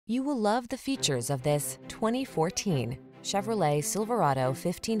You will love the features of this 2014 Chevrolet Silverado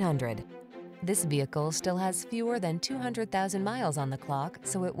 1500. This vehicle still has fewer than 200,000 miles on the clock,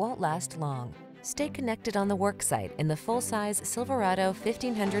 so it won't last long. Stay connected on the worksite in the full-size Silverado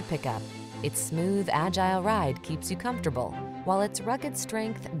 1500 pickup. Its smooth, agile ride keeps you comfortable, while its rugged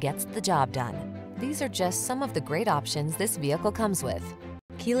strength gets the job done. These are just some of the great options this vehicle comes with: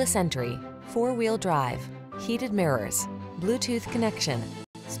 keyless entry, four-wheel drive, heated mirrors, Bluetooth connection,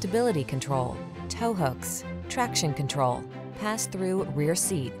 stability control, tow hooks, traction control, pass-through rear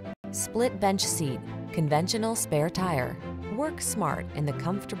seat, split bench seat, conventional spare tire. Work smart in the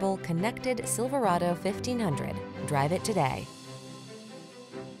comfortable, connected Silverado 1500. Drive it today.